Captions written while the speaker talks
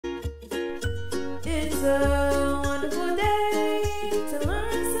It's a wonderful day to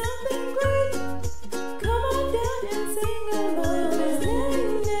learn something great. Come on down and sing along with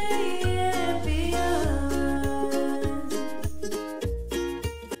Ms.Nae and beyond.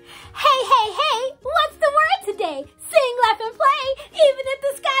 Hey, hey, hey! What's the word today? Sing, laugh, and play, even if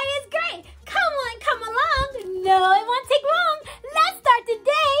the sky is gray. Come on, come along. No, it won't take long. Let's start the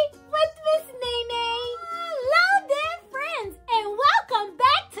day with Ms.Nae. Hello there, friends, and welcome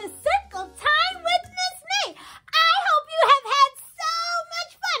back to Circle Time with Ms.Nae. I hope you have had so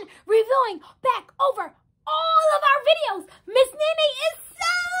much fun reviewing back over all of our videos. Ms.Nae is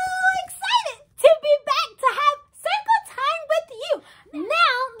so excited to be back to have Circle Time with you.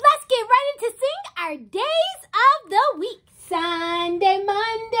 Now, let's get right into seeing our days of the week. Sunday,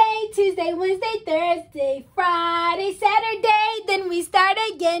 Monday, Tuesday, Wednesday, Thursday, Friday, Saturday, then we start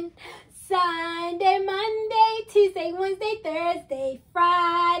again. Sunday, Monday, Tuesday, Wednesday, Thursday,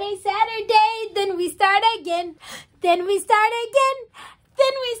 Friday, Saturday, then we start again. Then we start again.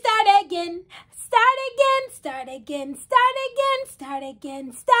 Then we start again. Start again, start again, start again, start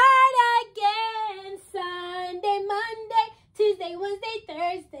again, start again. Sunday, Monday, Tuesday, Wednesday,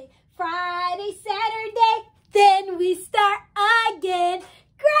 Thursday, Friday, Saturday, then we start again.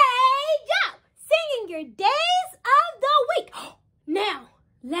 Great job singing your days of the week. Now,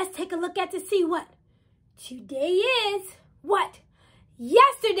 let's take a look at to see what today is, what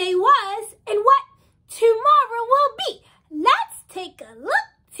yesterday was, and what tomorrow will be. Let's take a look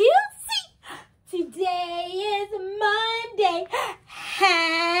to see. Today is Monday.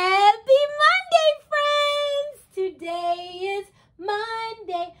 Happy Monday, friends. Today is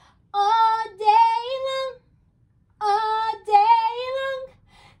Monday. All day long. All day long.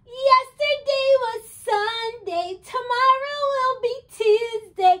 Yesterday was Sunday. Tomorrow will be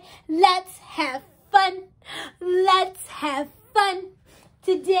Tuesday. Let's have fun. Let's have fun.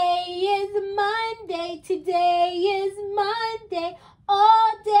 Today is Monday. Today is Monday.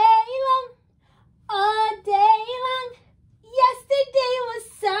 All day long. All day long. Yesterday was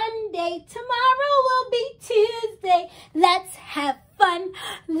Sunday. Tomorrow will be Tuesday. Let's have fun.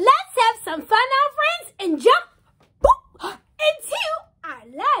 Let's have some fun now, friends, and jump into our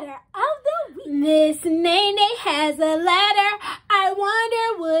letter of the week. Ms.Nae has a letter. I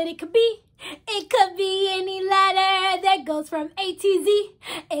wonder what it could be. It could be any letter that goes from A to Z.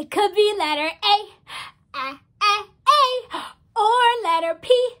 It could be letter A, or letter P,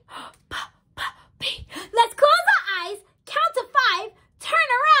 P. Let's close our eyes, count to 5, turn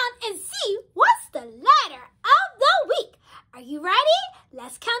around, and see what's the letter of the week. Are you ready?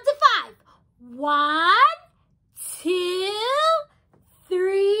 Let's count to 5. 1, 2, 3,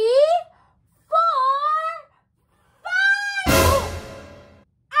 4, 5.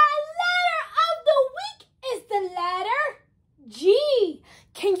 Our letter of the week is the letter G.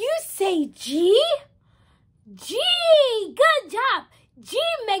 Can you say G? G. Good job. G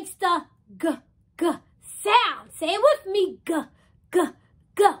makes the G sound. Say it with me. G.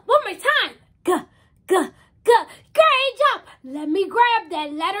 One more time. G. Great job. Let me grab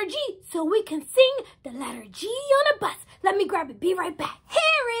that letter G so we can sing the letter G on a bus. Let me grab it. Be right back.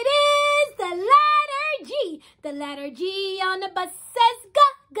 Here it is, the letter G. The letter G on the bus says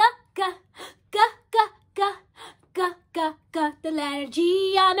G. The letter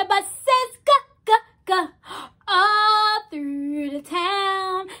G on the bus says G. All through the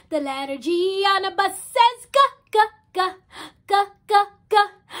town, the letter G on the bus says G.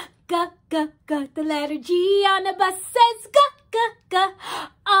 The letter G on the bus says G.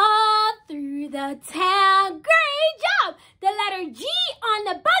 All through the town. Great job! The letter G on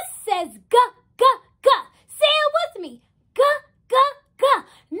the bus says G. Say it with me. G.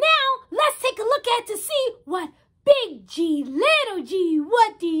 Now, let's take a look at to see what big G, little G,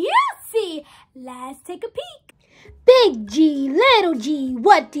 what do you see? Let's take a peek. Big G, little G,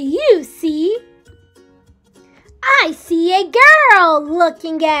 what do you see? I see a girl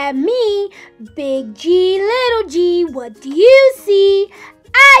looking at me. Big G, little G, what do you see?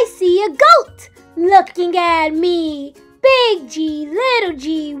 I see a goat looking at me. Big G, little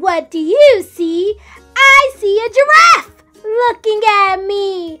G, what do you see? I see a giraffe looking at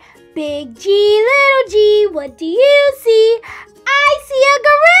me. Big G, little G, what do you see? I see a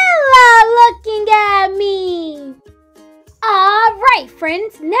gorilla looking at me. All right,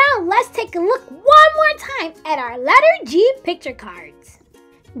 friends, now let's take a look one more time at our letter G picture cards.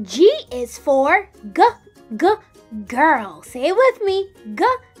 G is for girl. Say it with me.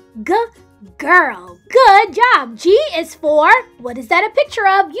 Girl. Good job. G is for, what is that a picture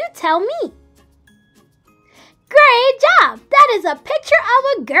of? You tell me. Great job. That is a picture of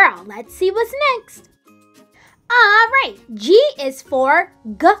a girl. Let's see what's next. All right. G is for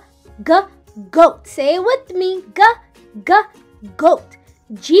goat. Say it with me. Goat.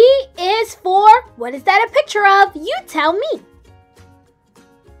 G is for, what is that a picture of? You tell me.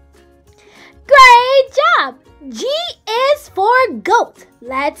 Great job. G is for goat.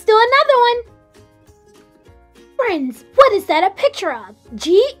 Let's do another one. Friends, what is that a picture of?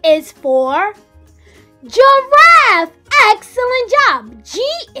 G is for giraffe. Excellent job. G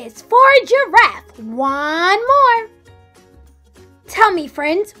is for giraffe. One more. Tell me,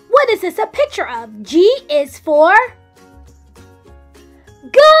 friends, what is this a picture of? G is for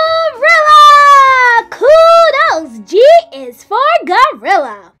gorilla. Kudos. G is for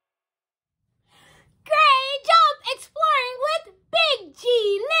gorilla. Great job exploring with Big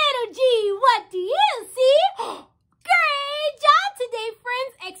G.